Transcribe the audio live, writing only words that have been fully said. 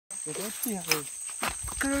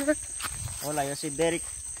Hola, yo soy Derek.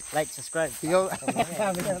 Like, subscribe. Yo.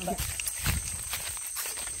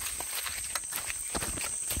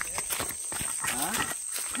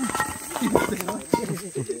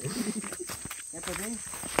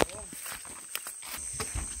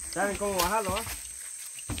 ¿Saben cómo bajarlo?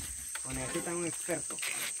 O necesitan un experto.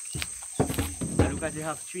 Pero casi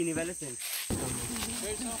have 3 niveles en.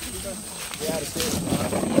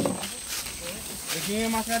 ¿De quién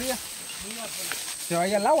es mascarilla? ¿Se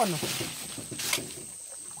vaya al agua o no?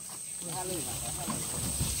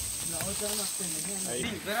 Ahí. Sí,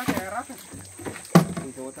 espérate, agarrate.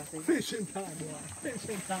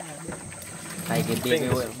 Hay que big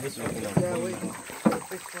whale.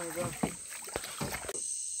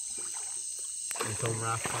 And some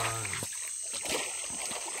Rafa.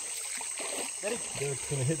 They're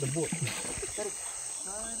gonna hit the boat.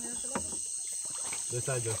 This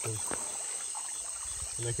side, Justin.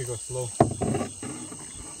 Make it go slow.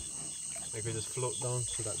 Make it just float down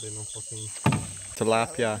so that they don't fucking.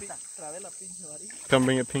 Tilapia. Come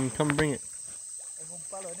bring it, Ping. Come bring it.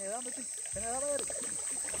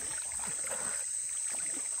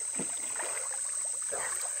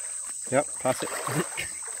 Yep, pass it.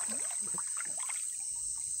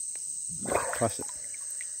 Pass it.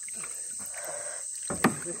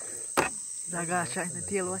 That guy shot in the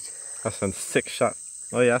tail, watch. That's a sick shot.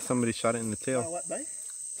 Oh yeah, somebody shot it in the tail. What, boy?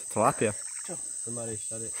 It's a tilapia. Somebody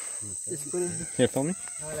shot it in the tail. Here, film me.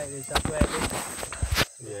 I like this shot like this.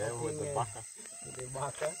 Yeah, with the baka. With the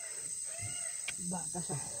baka. Baka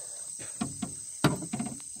siya.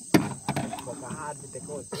 Baka hard with the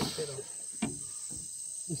coat.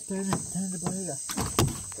 Just turn the body. Oh, yeah.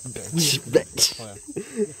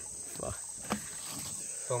 Fuck.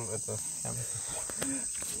 Film at the camera.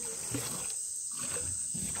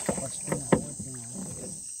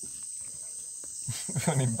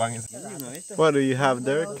 What do you have,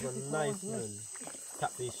 Derek? Nice man.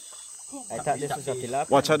 Catfish. I thought this was a tilapia.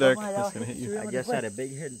 Watch out, Derek. It's gonna hit you. I just had a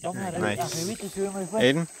big head. Nice.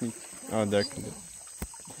 Aiden? Oh, Derek.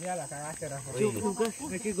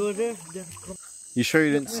 You sure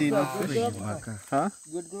you didn't see no fish? Huh?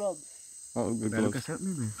 Good gloves. Oh, good gloves.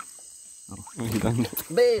 Oh, he done it.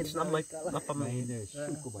 Bitch, not my family.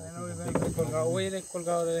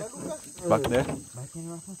 Back there?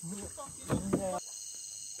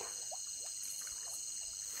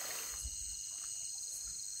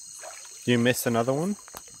 You missed another one?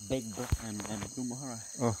 Big buck and blue mahara.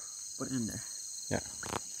 Oh. Put it in there. Yeah.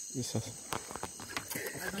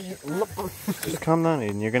 Just calm down,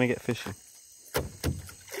 Aiden. You're gonna get fishy.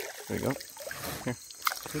 There you go. Here.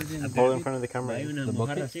 Hold it in front of the camera. The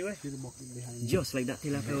bucket? Just like that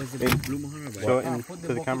tilapia was the big blue mahara. Show it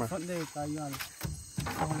to the camera.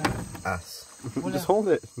 Ass. Just hold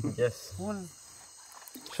it. Yes.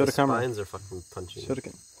 Show the camera. Spines are fucking punching. Show it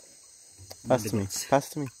again. Pass to me. Pass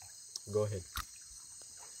to me. Go ahead.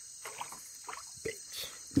 Bitch.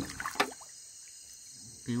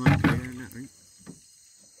 You want to clear that, right?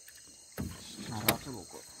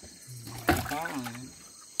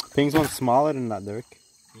 Ping's one smaller than that, Derek.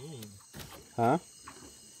 Huh?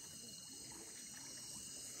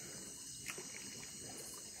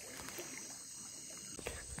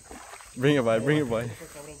 Bring it, boy. Bring it, boy.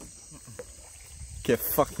 Get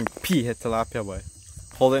fucking pee hit tilapia, boy.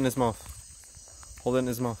 Hold it in his mouth. Hold it in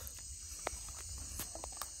his mouth.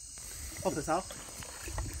 Off the south.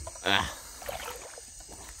 Ah.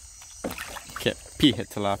 Get pee hit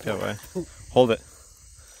tilapia, boy. Hold it.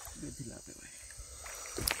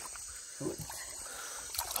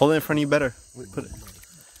 Hold it in front of you better.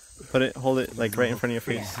 Hold it like right in front of your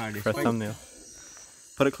face for a thumbnail.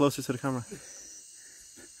 Put it closer to the camera.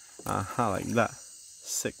 Aha, like that.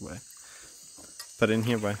 Sick, boy. Put it in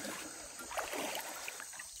here, boy.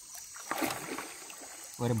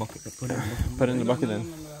 Where the bucket? Put it in the bucket then.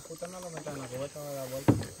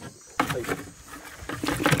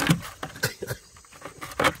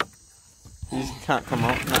 You just can't come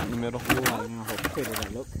out, not in the middle.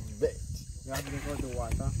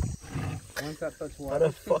 Once that touch How water.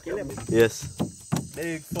 the fuck is it? Yes.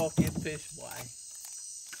 Big fucking fish, boy.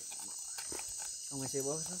 I'm gonna say,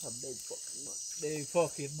 well, that's a big fucking man. Big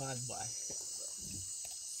fucking man, boy.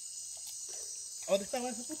 ¿Dónde estaba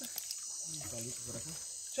esa puta?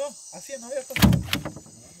 Yo, así no había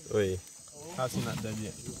Oi. How's he not dead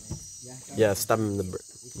yet? Yeah, stab him in the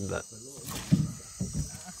that.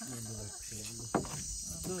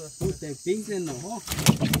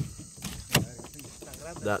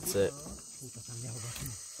 That's it.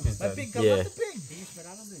 Yeah.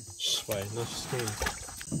 Shh, boy, no scream.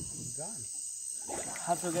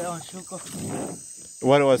 Have to get on Shuko.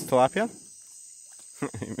 What it was, tilapia?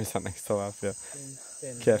 You missed that next tilapia.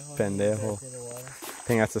 Que pendejo.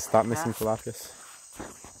 Ping has to stop missing tilapias.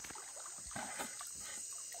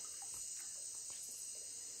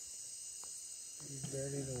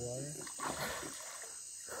 Dirty the water.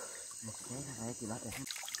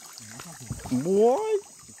 What?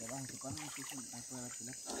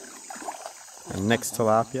 And next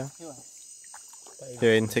tilapia.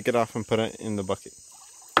 Here, and take it off and put it in the bucket.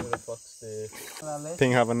 Where the fuck's the...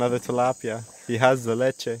 Ping have another tilapia. He has the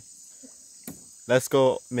leche. Let's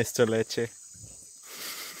go, Mr. Leche.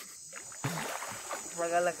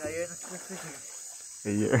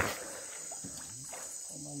 A year.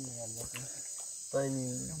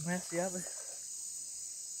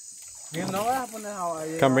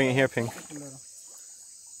 Come bring it here, Ping.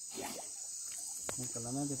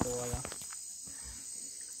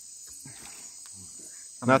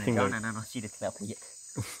 Nothing good.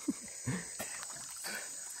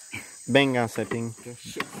 Vénganse, Ping.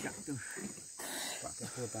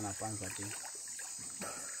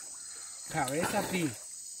 Cabeza, pi.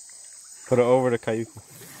 Put it over the cayuco.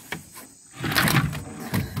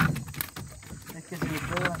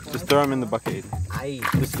 Just throw him in the bucket.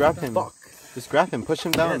 Just grab him. Fuck. Just grab him. Push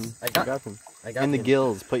him down. Yes, I got- grab him. I got In the him.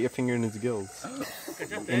 gills. Put your finger in his gills.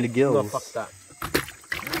 In the No, gills. fuck that.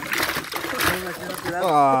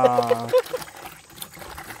 Ah.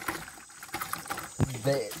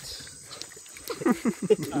 Bitch.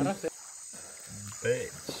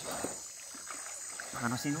 Bitch.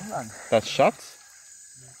 That's shots?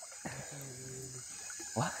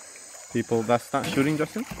 What? People, that's not shooting,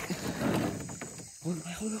 Justin? Hold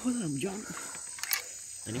on, I'm John.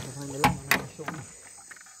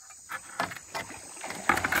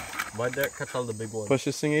 Why Derek catch all the big ones? Push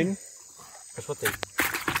this thing, Aiden. That's what they...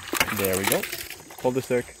 There we go. Hold this,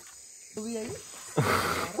 Derek. Derek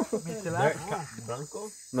Blanco?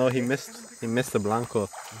 No, he missed. He missed the blanco.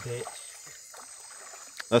 Bitch.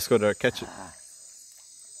 Let's go, Derek. Catch it.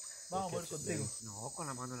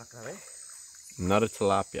 Not a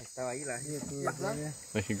tilapia.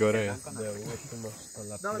 Like you go there.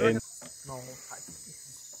 Aiden.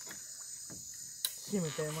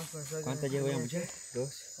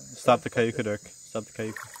 Stop the cayuco, Derek. Stop the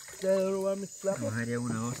cayuco.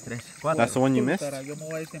 That's the one you missed? Yo me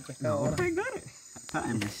voy a ir sin pescado ahora.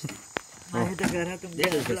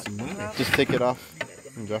 Just take it off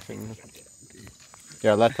and drop it in here.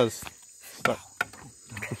 Yeah, let us start.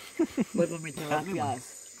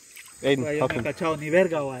 Aiden, Yo help me he him. cachado ni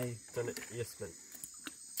verga, guay. Yes, man.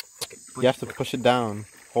 You have to push it down.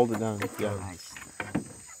 Hold it down. Yeah.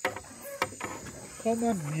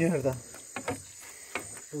 Come mierda.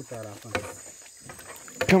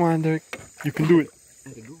 Come on, Derek. You can do it.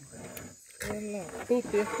 En la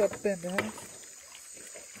puta esta pendeja.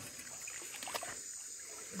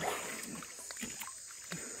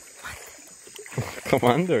 Come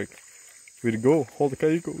on, Derek. Way to go. Hold the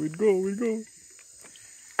cayuco. Way to go. Way to go.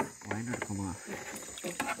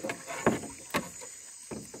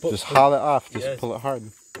 Just haul it off. Just Yes. pull it hard.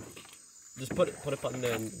 Just put it on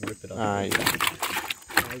there and rip it off. Ah, yeah.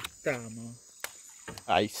 Ahí está, man.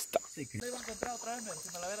 Ahí está. Le iba a encontrar otra vez, si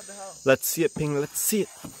me la hubieras dejado. Let's see it, Ping. Let's see it.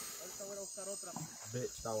 Ahorita voy a buscar otra.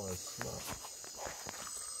 Bitch, that one's small.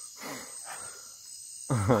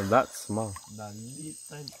 That's small.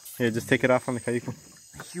 Here, just take it off on the cayuco.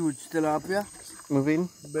 Huge tilapia. Move in.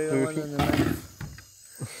 Bigger one than the knife.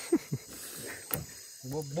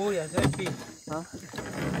 What boy I say, pi? Huh?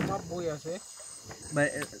 What boy I say?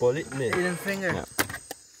 But Pull it in. hidden finger. Yeah.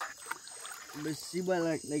 But see, but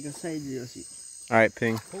like a side, you see. All right,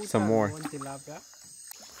 Ping. Some more. One tilapia.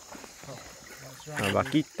 Oh, that's A right.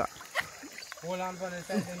 vaquita. Hold on for the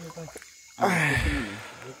side, then you can.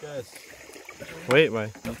 Lucas. Wait,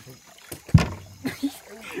 wait.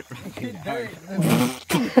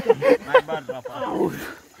 My bad, Papa.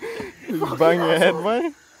 Bang your head,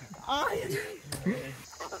 boy.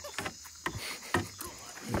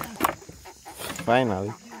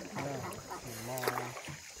 Finally.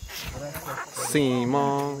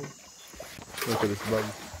 Simon. Look at this bug.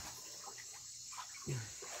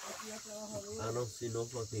 I don't see no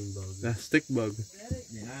fucking bug. That's stick bug.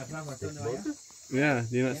 Yeah,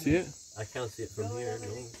 do you not see it? I can't see it from here, no.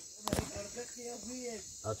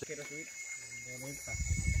 I'll check.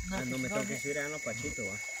 No me tengo que subir a los pachitos,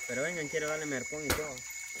 ¿va? Pero vengan, quiero darle merpón y todo.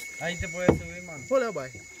 Ahí te puedes subir, man. Pull up, boy.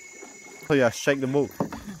 Oh yeah, shake the boat.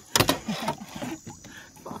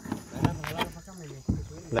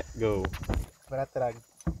 Let go. Espérate, drag.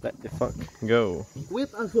 Let the fuck go.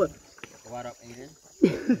 Whip and foot. What up, Aiden?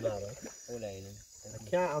 Nada. Hola, Aiden. I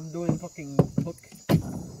can't, I'm doing fucking hook.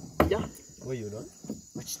 What you done?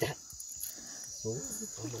 What's that?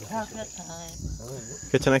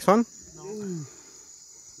 Get your next one?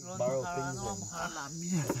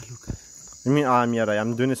 You mean, mierda,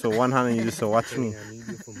 I'm doing this with one hand and you just to watch me. I need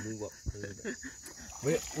you to move up.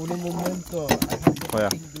 Wait, un momento. Oh yeah.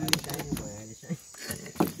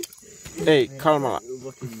 Hey, calma.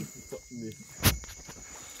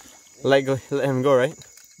 Let him go, right?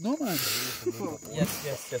 No, man.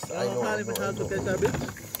 Yes. I know.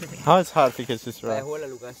 How is hard because it's right?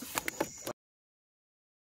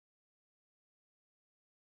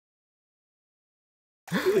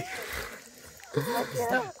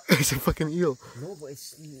 It's a fucking eel. No, but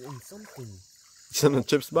it's in something. It's in a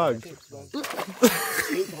chips bag.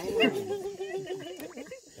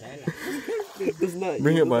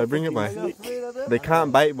 Bring it, boy. Bring it, boy. They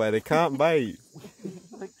can't bite, boy. They can't bite.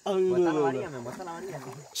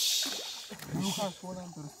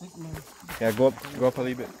 Yeah, go up a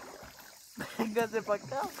little bit.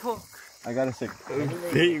 I got a stick.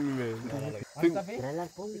 Thing, man.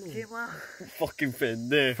 Fucking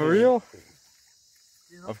pendejo. For real?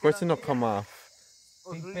 Of course it don't come off.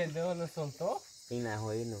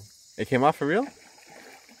 It came off for real?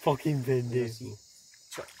 Fucking pendejo.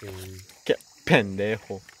 Get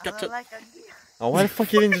pendejo. Oh, why the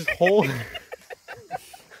fuck you didn't just hold it?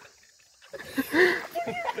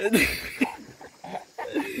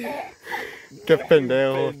 Get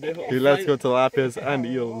pendejo. He lets go tilapias and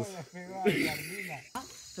eels.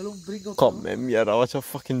 Come man, mierda, watch how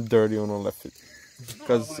fucking dirty uno left it.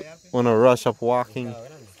 Because when I rush up walking.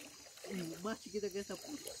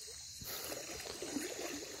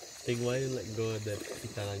 Think why you let go of that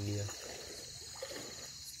TILAPIA?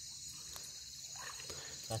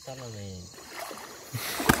 Pásala, man.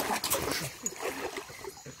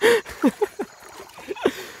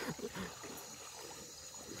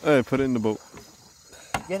 Hey, put it in the boat.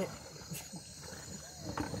 Get it.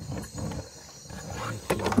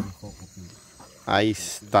 Ahí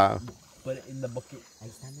está. Put it in the bucket.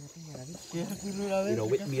 Mira,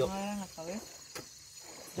 whip me up.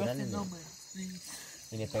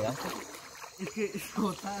 ¿Y le pegaste? Es que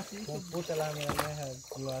como está así. Puta la mierda,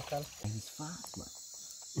 lo va a estar. It's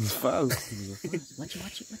fast.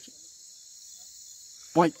 Watch it.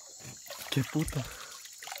 Wait. Que puta.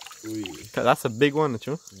 Uy. That's a big one,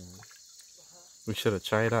 too. Yeah. We should have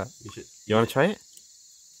tried that. We should. You want to try it?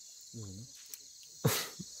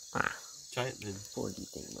 Try it then.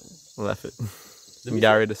 Left it.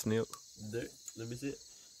 Gary the snail. There. Let me see it.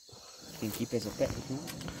 Can keep it a pet.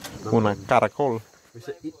 Una caracol. We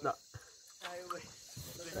should eat that.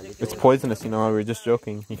 It's poisonous, you know. We were just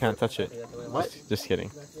joking. You can't touch it. What? Just kidding.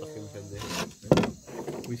 Fucking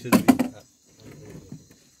pendejo. We should eat that.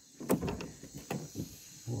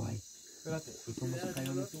 Why?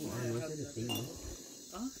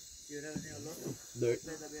 There.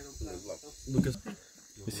 Lucas.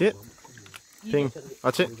 You see it? Ping.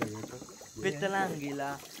 Watch it. Viste la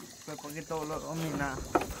anguila. Fue porque todo lo domina.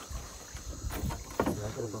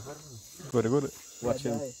 Good. Watch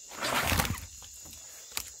him.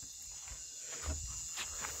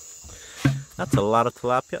 That's a lot of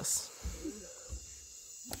tilapias.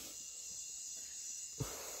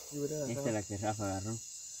 Esta es la que Rafa agarró.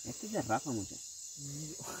 Esta es de Rafa, mucho.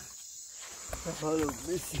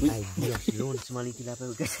 Ay, Dios, no, es malito la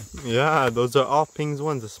peluca. Yeah, those are all Ping's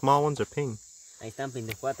ones. The small ones are Ping. Ahí están, Ping,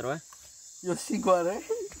 de 4, ¿eh? Yo 5 haré.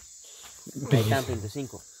 Ahí están, Ping, de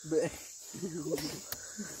 5.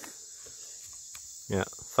 Yeah,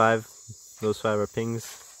 5. Those 5 are Ping's.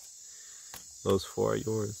 Those 4 are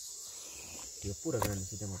yours. Yo, pura grande,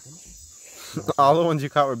 si te matan. All the ones you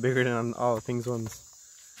caught were bigger than all of Ping's ones.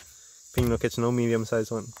 Ping no catch no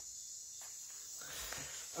medium-sized one.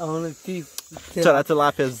 I want to keep. So that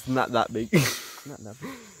tilapia is not that big. Not that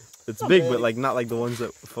big. It's big, but like not like the ones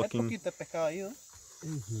that Es fucking. poquito pescado ahí, ¿no?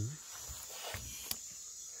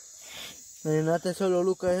 Imagínate solo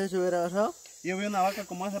Lucas ese hubiera agarrado. Yo vi una vaca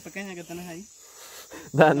como esa pequeña que tenés ahí.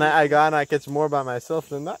 That night I got and I catch more by myself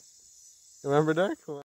than that. Remember, Dirk?